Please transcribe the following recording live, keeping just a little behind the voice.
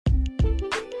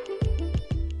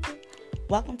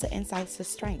Welcome to Insights to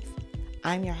Strength.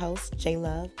 I'm your host, J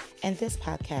Love, and this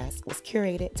podcast was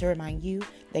curated to remind you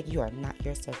that you are not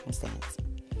your circumstance.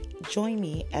 Join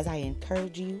me as I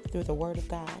encourage you through the Word of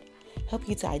God, help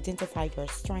you to identify your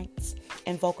strengths,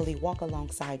 and vocally walk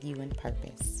alongside you in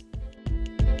purpose.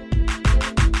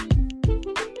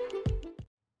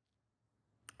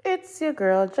 It's your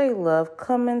girl, J Love,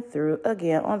 coming through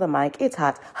again on the mic. It's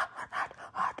hot.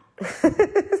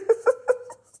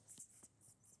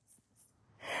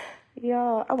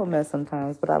 Y'all, I'm a mess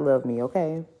sometimes, but I love me,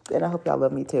 okay? And I hope y'all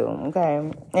love me too,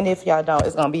 okay? And if y'all don't,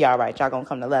 it's gonna be all right. Y'all gonna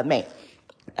come to love me.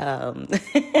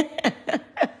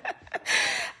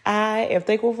 I am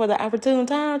thankful for the opportune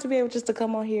time to be able just to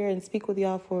come on here and speak with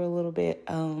y'all for a little bit.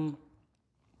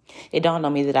 It dawned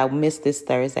on me that I missed this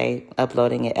Thursday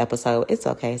uploading an episode. It's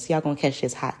okay. So y'all gonna catch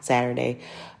this hot Saturday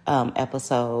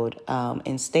episode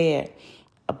instead.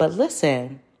 But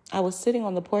listen, I was sitting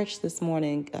on the porch this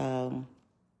morning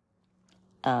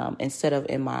instead of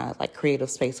in my creative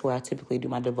space where I typically do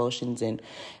my devotions and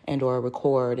or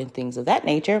record and things of that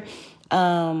nature.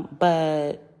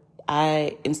 But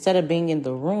instead of being in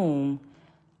the room,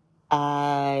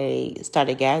 I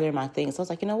started gathering my things. So I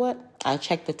was like, you know what? I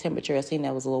checked the temperature. I seen that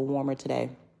it was a little warmer today.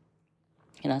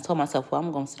 And I told myself, well,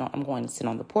 I'm going to sit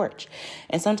on the porch.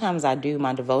 And sometimes I do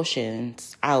my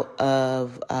devotions out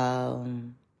of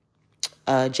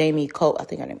Jamie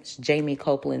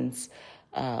Copeland's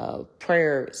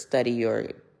prayer study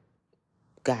or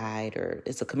guide, or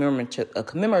it's a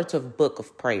commemorative book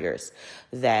of prayers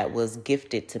that was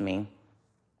gifted to me.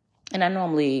 And I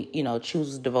normally,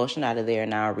 choose devotion out of there,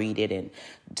 and I'll read it and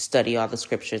study all the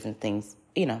scriptures and things,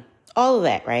 all of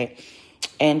that, right?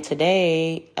 And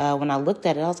today, when I looked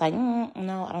at it, I was like, no,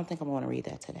 I don't think I'm going to read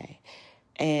that today.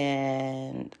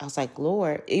 And I was like,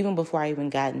 Lord, even before I even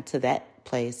got into that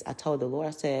place, I told the Lord,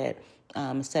 I said,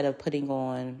 instead of putting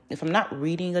on, if I'm not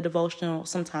reading a devotional,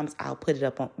 sometimes I'll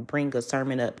bring a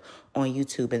sermon up on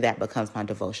YouTube, and that becomes my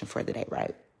devotion for the day,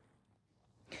 right?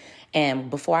 And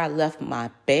before I left my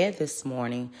bed this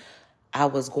morning, I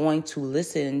was going to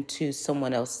listen to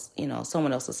someone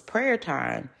else's prayer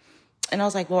time. And I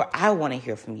was like, Lord, I want to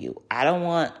hear from you. I don't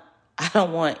want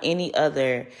any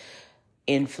other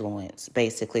influence,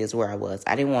 basically, is where I was.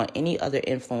 I didn't want any other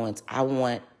influence. I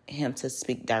want him to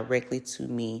speak directly to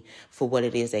me for what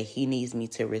it is that he needs me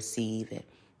to receive, and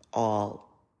all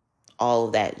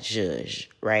of that zhuzh,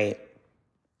 right?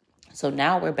 So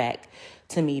now we're back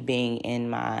to me being in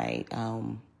my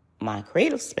my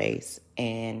creative space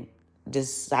and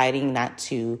deciding not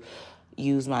to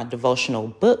use my devotional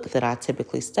book that I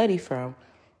typically study from.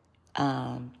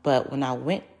 But when I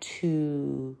went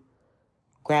to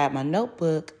grab my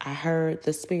notebook, I heard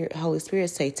the Holy Spirit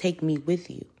say, "Take me with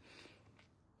you."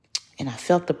 And I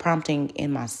felt the prompting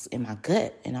in my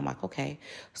gut, and I'm like, okay.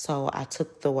 So I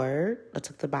took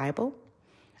the Bible,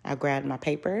 I grabbed my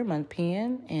paper, my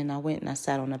pen, and I went and I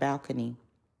sat on the balcony.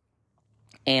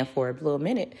 And for a little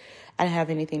minute, I didn't have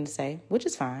anything to say, which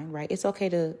is fine, right? It's okay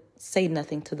to say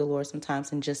nothing to the Lord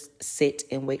sometimes and just sit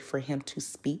and wait for him to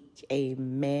speak.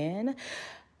 Amen.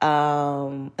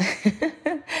 But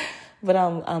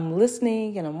I'm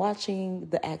listening and I'm watching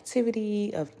the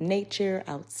activity of nature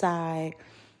outside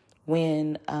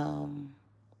when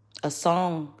a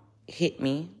song hit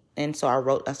me. And so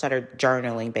I started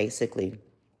journaling, basically,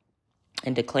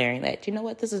 and declaring that, you know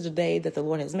what, this is the day that the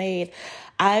Lord has made.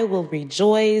 I will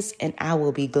rejoice and I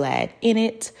will be glad in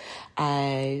it.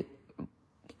 I,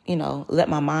 let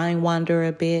my mind wander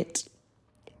a bit.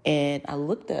 And I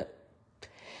looked up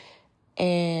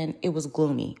and it was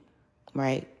gloomy,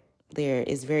 right? There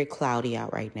is very cloudy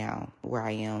out right now where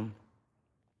I am.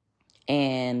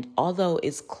 And although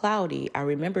it's cloudy, I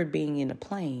remembered being in a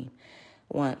plane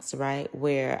once, right,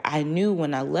 where I knew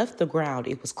when I left the ground,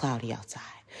 it was cloudy outside.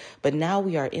 But now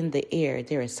we are in the air,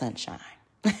 there is sunshine,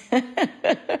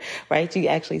 right? You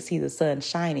actually see the sun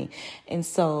shining. And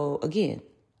so, again,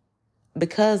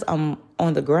 because I'm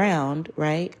on the ground,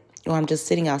 right, or I'm just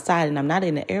sitting outside and I'm not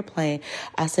in an airplane,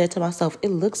 I said to myself, it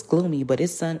looks gloomy, but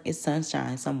it's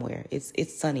sunshine somewhere.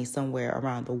 It's sunny somewhere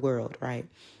around the world, right?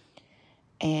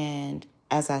 And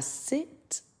as I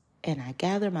sit and I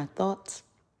gather my thoughts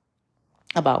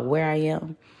about where I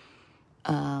am,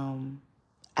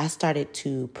 I started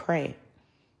to pray.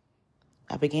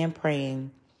 I began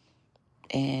praying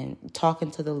and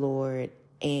talking to the Lord.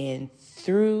 And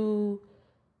through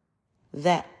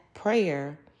that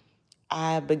prayer,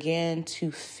 I began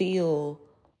to feel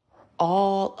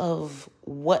all of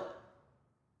what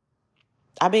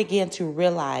I began to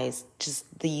realize,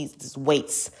 just these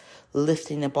weights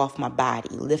lifting up off my body,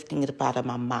 lifting it up out of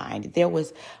my mind. There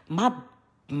was my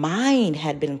mind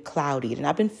had been clouded, and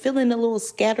I've been feeling a little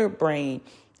scatterbrained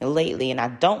lately, and I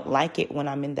don't like it when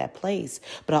I'm in that place.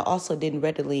 But I also didn't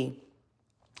readily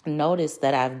notice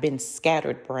that I've been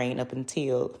scattered brain up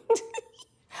until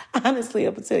honestly,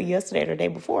 up until yesterday or the day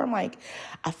before. I'm like,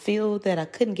 I feel that I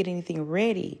couldn't get anything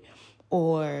ready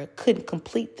or couldn't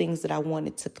complete things that I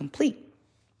wanted to complete.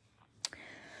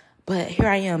 But here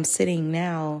I am sitting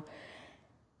now,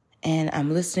 and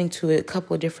I'm listening to a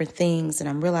couple of different things, and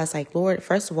I'm realizing, like, Lord,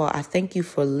 first of all, I thank you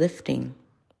for lifting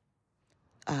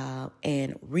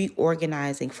and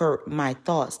reorganizing for my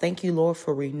thoughts. Thank you, Lord,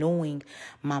 for renewing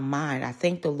my mind. I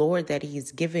thank the Lord that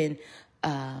he's given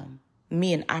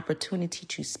me an opportunity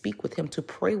to speak with him, to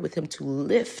pray with him, to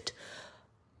lift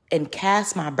and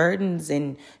cast my burdens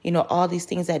and, all these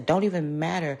things that don't even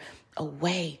matter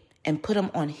away and put them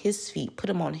on his feet, put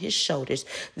them on his shoulders,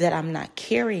 that I'm not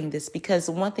carrying this. Because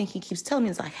one thing he keeps telling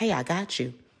me is like, hey, I got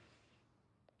you.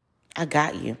 I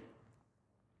got you.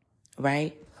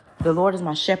 Right? The Lord is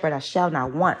my shepherd. I shall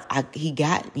not want. He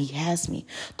got me. He has me.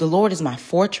 The Lord is my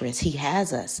fortress. He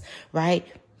has us. Right?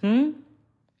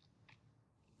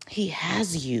 He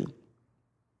has you.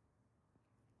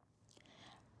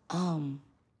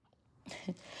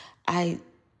 I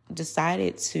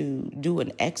decided to do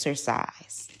an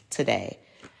exercise today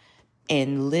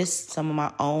and list some of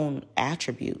my own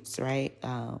attributes, right?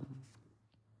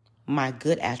 My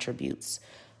good attributes,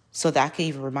 so that I could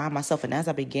even remind myself. And as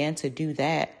I began to do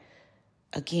that,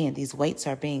 again, these weights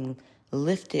are being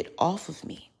lifted off of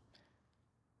me.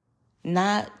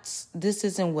 This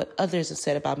isn't what others have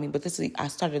said about me, but I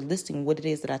started listing what it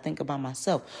is that I think about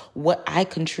myself, what I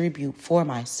contribute for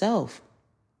myself.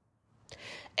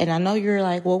 And I know you're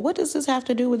like, well, what does this have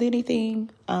to do with anything?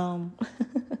 I'm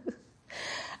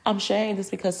sharing this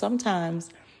because sometimes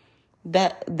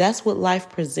that's what life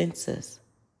presents us.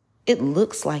 It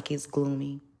looks like it's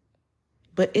gloomy,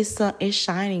 but it's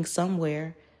shining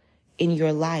somewhere in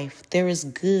your life. There is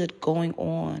good going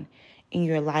on in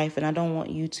your life, and I don't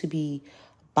want you to be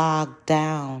bogged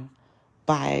down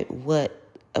by what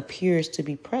appears to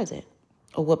be present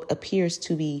or what appears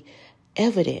to be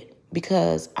evident,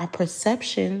 because our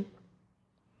perception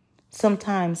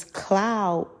sometimes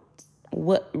clouds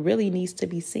what really needs to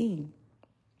be seen.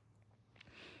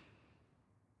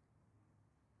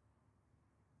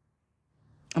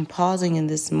 I'm pausing in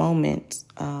this moment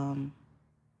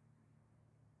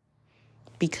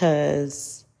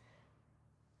because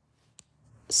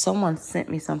someone sent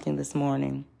me something this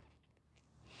morning,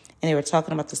 and they were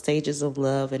talking about the stages of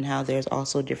love and how there's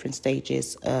also different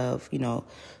stages of,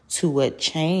 to what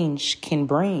change can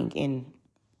bring. And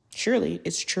surely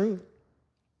it's true,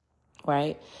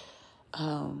 right?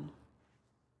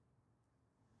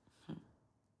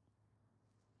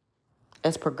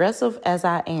 As progressive as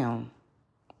I am,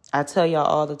 I tell y'all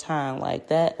all the time, like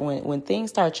that, when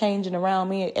things start changing around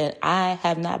me and I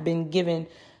have not been given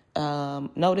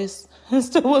notice as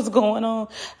to what's going on,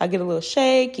 I get a little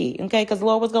shaky, okay? Because,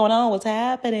 Lord, what's going on? What's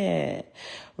happening,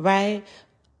 right?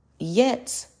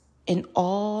 Yet, in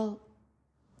all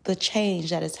the change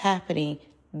that is happening,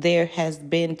 there has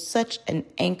been such an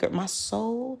anchor. My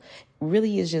soul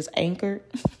really is just anchored.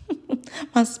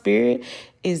 My spirit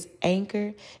is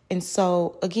anchored. And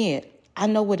so, again, I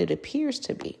know what it appears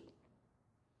to be.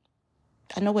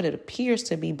 But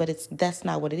that's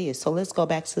not what it is. So let's go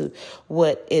back to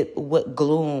what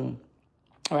gloom,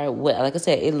 right? Like I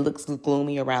said, it looks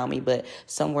gloomy around me, but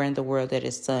somewhere in the world there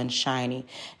is sun shining.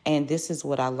 And this is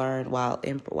what I learned while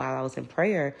I was in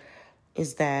prayer,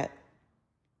 is that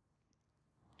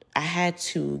I had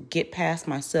to get past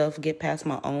myself, get past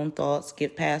my own thoughts,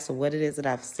 get past what it is that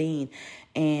I've seen.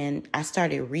 And I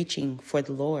started reaching for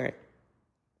the Lord,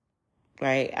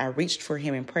 right? I reached for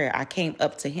him in prayer. I came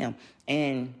up to him.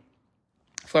 And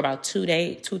for about 3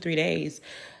 days,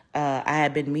 I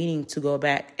had been meaning to go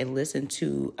back and listen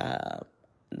to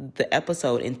the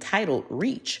episode entitled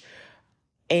Reach.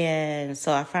 And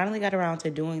so I finally got around to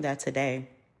doing that today.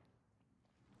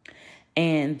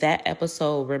 And that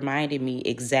episode reminded me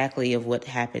exactly of what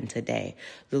happened today.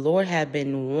 The Lord had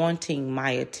been wanting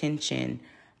my attention,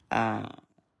 but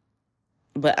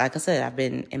like I said, I've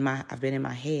been in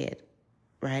my head,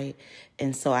 right?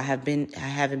 And so I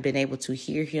haven't been able to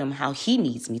hear him how he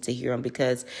needs me to hear him,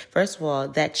 because first of all,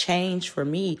 that change for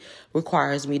me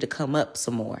requires me to come up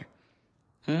some more.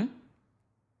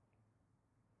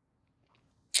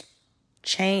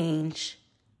 Change.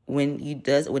 When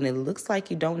it looks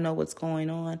like you don't know what's going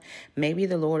on, maybe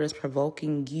the Lord is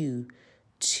provoking you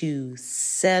to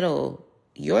settle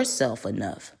yourself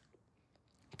enough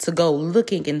to go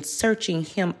looking and searching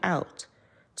him out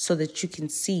so that you can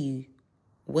see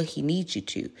what he needs you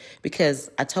to. Because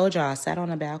I told y'all, I sat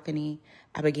on a balcony,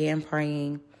 I began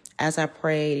praying. As I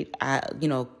prayed,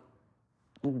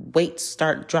 weights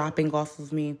start dropping off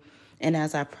of me. And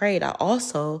as I prayed, I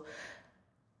also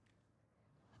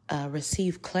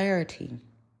received clarity.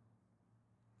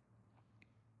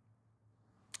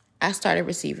 I started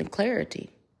receiving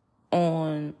clarity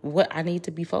on what I need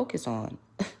to be focused on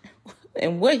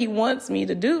and what he wants me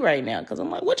to do right now. Because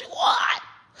I'm like, what you want?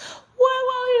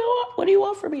 What do you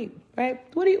want from me? Right?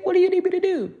 What do you need me to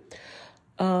do?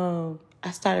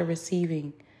 I started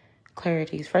receiving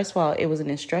clarity. First of all, it was an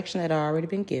instruction that I already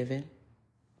been given.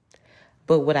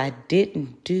 But what I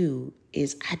didn't do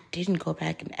is I didn't go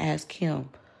back and ask him,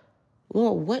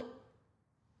 Lord, what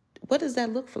does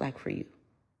that look like for you?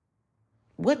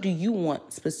 What do you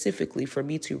want specifically for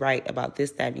me to write about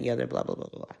this, that, and the other, blah, blah, blah,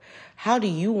 blah. How do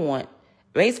you want?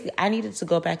 Basically, I needed to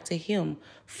go back to him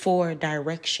for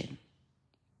direction.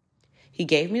 He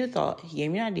gave me the thought. He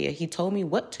gave me an idea. He told me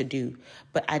what to do,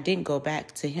 but I didn't go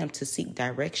back to him to seek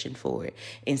direction for it.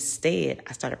 Instead,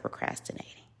 I started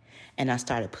procrastinating, and I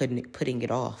started putting it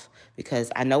off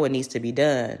because I know it needs to be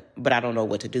done, but I don't know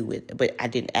what to do with it. But I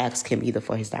didn't ask him either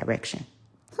for his direction.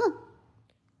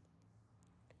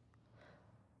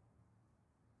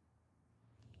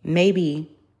 Maybe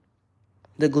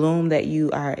the gloom that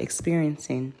you are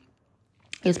experiencing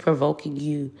is provoking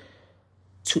you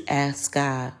to ask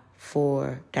God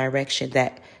for direction.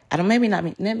 That let me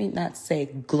not say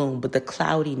gloom, but the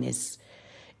cloudiness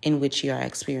in which you are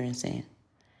experiencing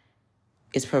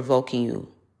is provoking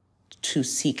you to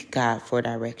seek God for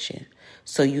direction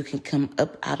so you can come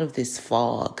up out of this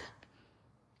fog.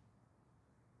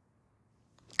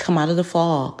 Come out of the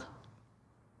fog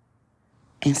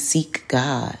and seek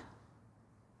God,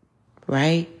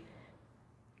 right?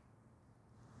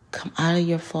 Come out of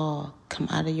your fog. Come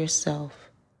out of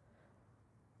yourself.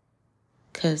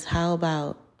 Because how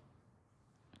about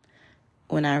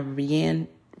when I began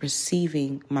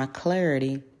receiving my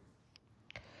clarity,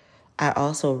 I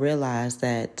also realized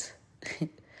that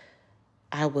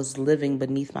I was living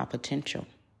beneath my potential.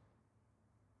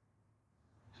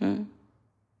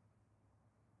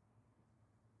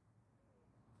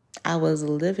 I was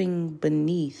living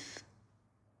beneath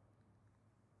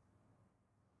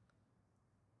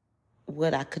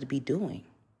what I could be doing.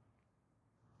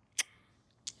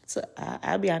 So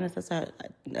I'll be honest, that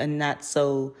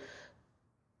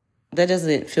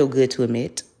doesn't feel good to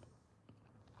admit.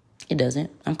 It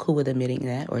doesn't. I'm cool with admitting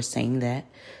that or saying that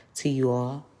to you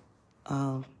all.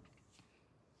 And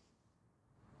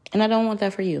I don't want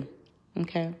that for you,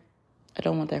 okay? I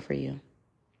don't want that for you.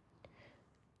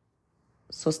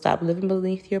 So stop living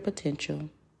beneath your potential.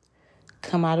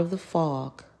 Come out of the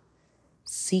fog.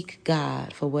 Seek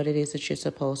God for what it is that you're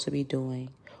supposed to be doing.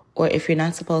 Or if you're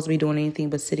not supposed to be doing anything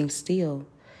but sitting still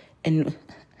and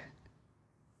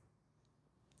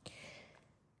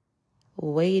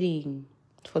waiting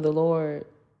for the Lord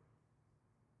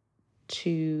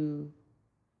He's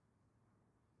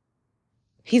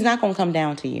not going to come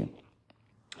down to you.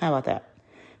 How about that?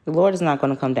 The Lord is not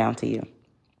going to come down to you.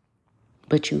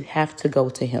 But you have to go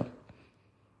to him.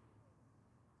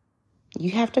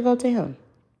 You have to go to him.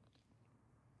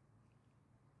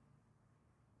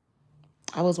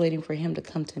 I was waiting for him to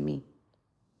come to me.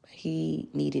 He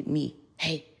needed me.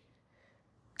 Hey,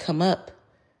 come up.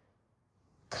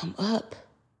 Come up.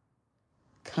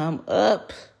 Come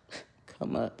up.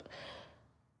 Come up.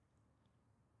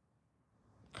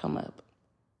 Come up.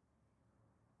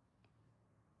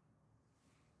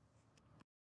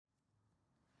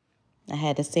 I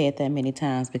had to say it that many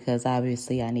times because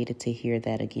obviously I needed to hear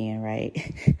that again, right?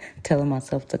 Telling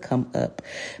myself to come up.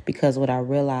 Because what I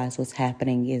realized was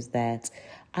happening is that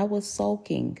I was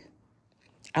sulking.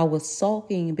 I was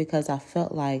sulking because I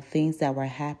felt like things that were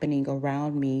happening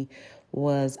around me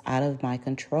was out of my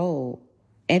control.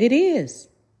 And it is.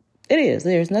 It is.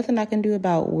 There's nothing I can do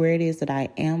about where it is that I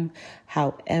am.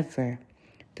 However,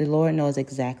 the Lord knows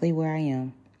exactly where I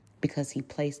am because he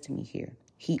placed me here.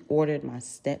 He ordered my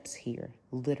steps here,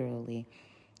 literally.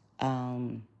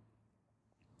 And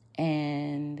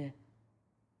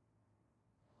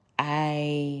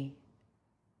I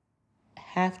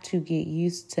have to get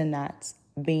used to not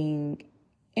being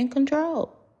in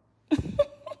control.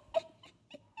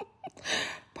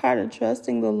 Part of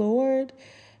trusting the Lord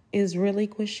is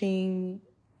relinquishing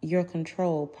your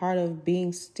control. Part of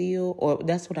being still, or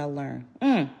that's what I learned.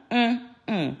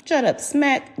 Shut up,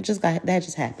 smack. That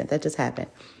just happened.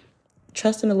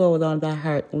 Trust in the Lord with all thy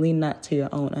heart. Lean not to your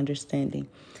own understanding.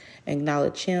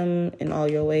 Acknowledge him in all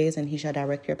your ways, and he shall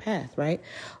direct your path, right?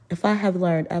 If I have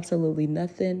learned absolutely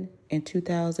nothing in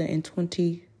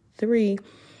 2023,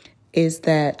 is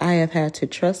that I have had to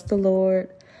trust the Lord.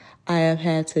 I have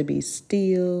had to be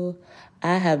still.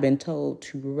 I have been told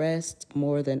to rest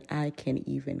more than I can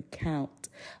even count.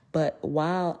 But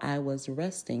while I was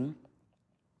resting,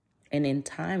 and in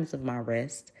times of my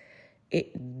rest,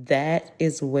 that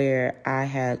is where I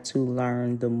had to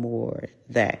learn the more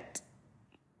that,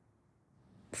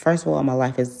 first of all, my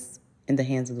life is in the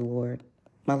hands of the Lord.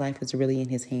 My life is really in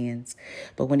his hands.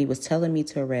 But when he was telling me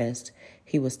to rest,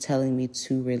 he was telling me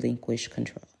to relinquish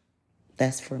control.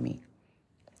 That's for me.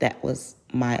 That was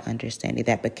my understanding.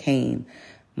 That became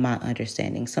my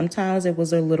understanding. Sometimes it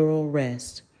was a literal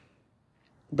rest,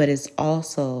 but it's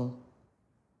also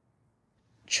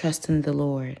trusting the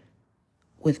Lord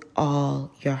with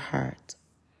all your heart.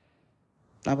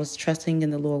 I was trusting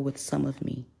in the Lord with some of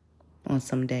me on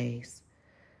some days,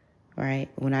 right?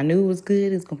 When I knew it was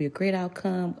good, it's going to be a great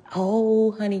outcome.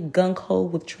 Oh, honey, gung-ho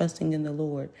with trusting in the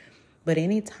Lord. But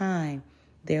anytime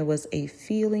there was a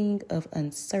feeling of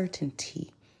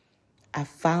uncertainty, I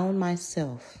found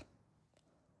myself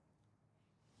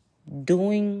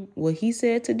doing what he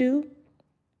said to do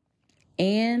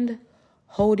and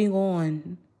holding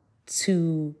on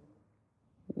to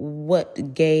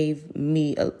what gave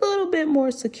me a little bit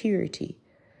more security.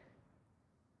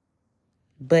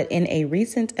 But in a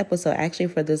recent episode, actually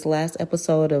for this last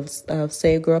episode of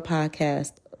Save Girl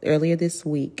podcast earlier this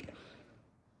week,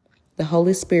 the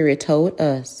Holy Spirit told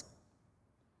us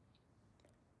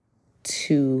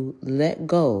to let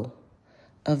go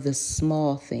of the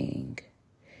small thing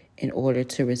in order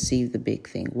to receive the big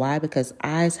thing. Why? Because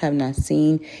eyes have not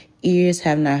seen, ears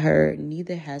have not heard,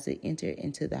 neither has it entered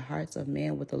into the hearts of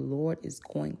man what the Lord is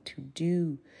going to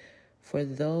do for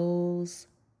those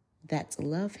that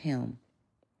love him.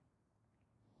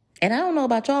 And I don't know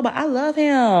about y'all, but I love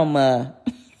him.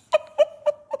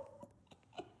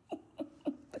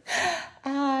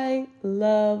 I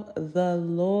love the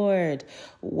Lord.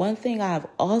 One thing I've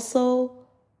also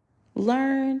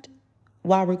learned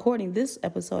while recording this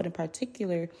episode in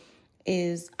particular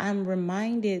is I'm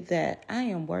reminded that I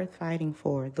am worth fighting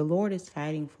for. The Lord is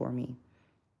fighting for me,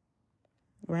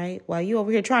 right? While you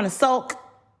over here trying to sulk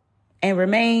and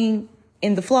remain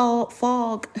in the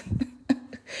fog,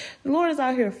 the Lord is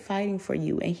out here fighting for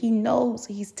you, and he knows,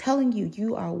 he's telling you,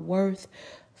 you are worth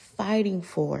fighting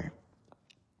for,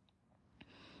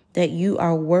 that you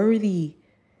are worthy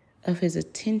of his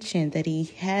attention, that he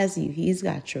has you. He's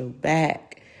got your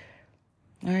back.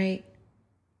 All right.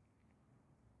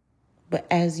 But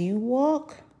as you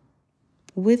walk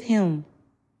with him,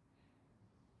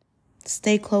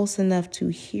 stay close enough to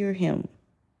hear him.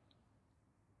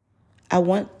 I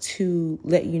want to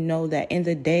let you know that in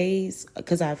the days,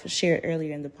 because I've shared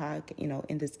earlier in the podcast,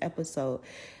 in this episode,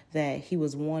 that he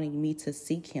was wanting me to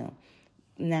seek him.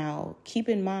 Now, keep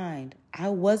in mind, I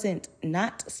wasn't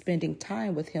not spending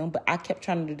time with him, but I kept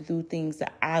trying to do things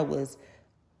that I was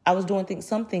doing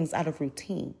some things out of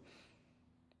routine.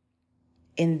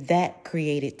 And that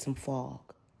created some fog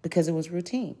because it was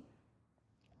routine.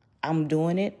 I'm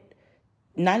doing it,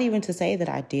 not even to say that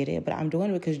I did it, but I'm doing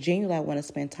it because genuinely I want to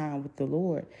spend time with the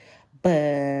Lord.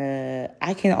 But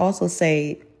I can also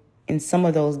say in some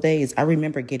of those days, I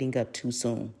remember getting up too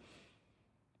soon.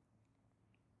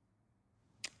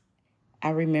 I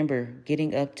remember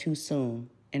getting up too soon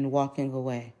and walking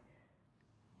away.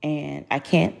 And I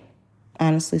can't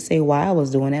honestly say why I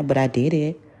was doing that, but I did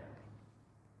it.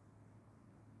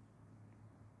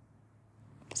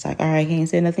 It's like, all right, he ain't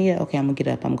said nothing yet. Okay, I'm going to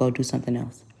get up. I'm going to go do something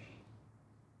else.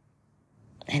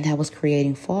 And that was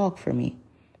creating fog for me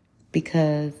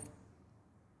because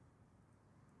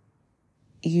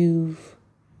you've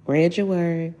read your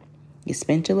word, you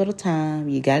spent your little time,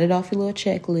 you got it off your little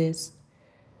checklist,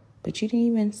 but you didn't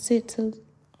even sit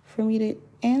for me to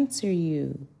answer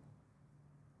you.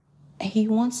 And he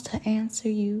wants to answer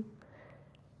you.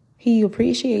 He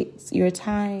appreciates your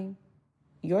time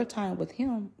with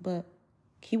him, but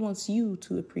he wants you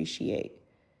to appreciate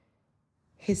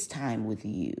his time with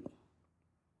you.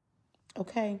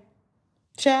 Okay?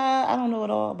 Child, I don't know it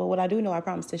all, but what I do know, I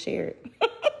promise to share it.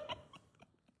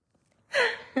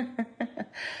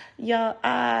 Y'all,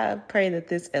 I pray that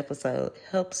this episode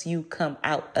helps you come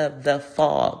out of the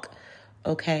fog.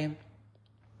 Okay?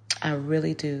 I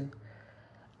really do.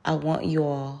 I want you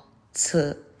all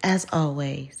to, as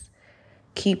always,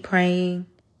 keep praying,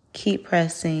 keep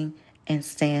pressing, and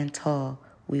stand tall.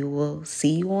 We will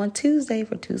see you on Tuesday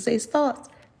for Tuesday's Thoughts.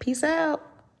 Peace out.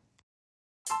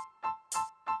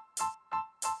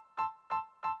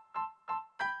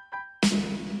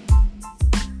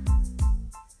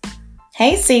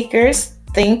 Hey, Seekers.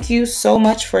 Thank you so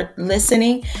much for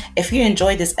listening. If you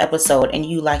enjoyed this episode and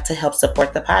you like to help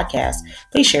support the podcast,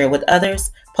 please share it with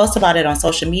others, post about it on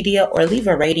social media, or leave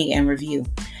a rating and review.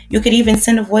 You could even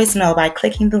send a voicemail by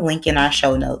clicking the link in our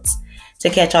show notes. To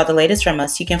catch all the latest from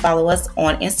us, you can follow us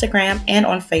on Instagram and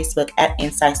on Facebook at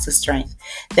Insights to Strength.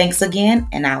 Thanks again,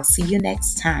 and I'll see you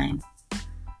next time.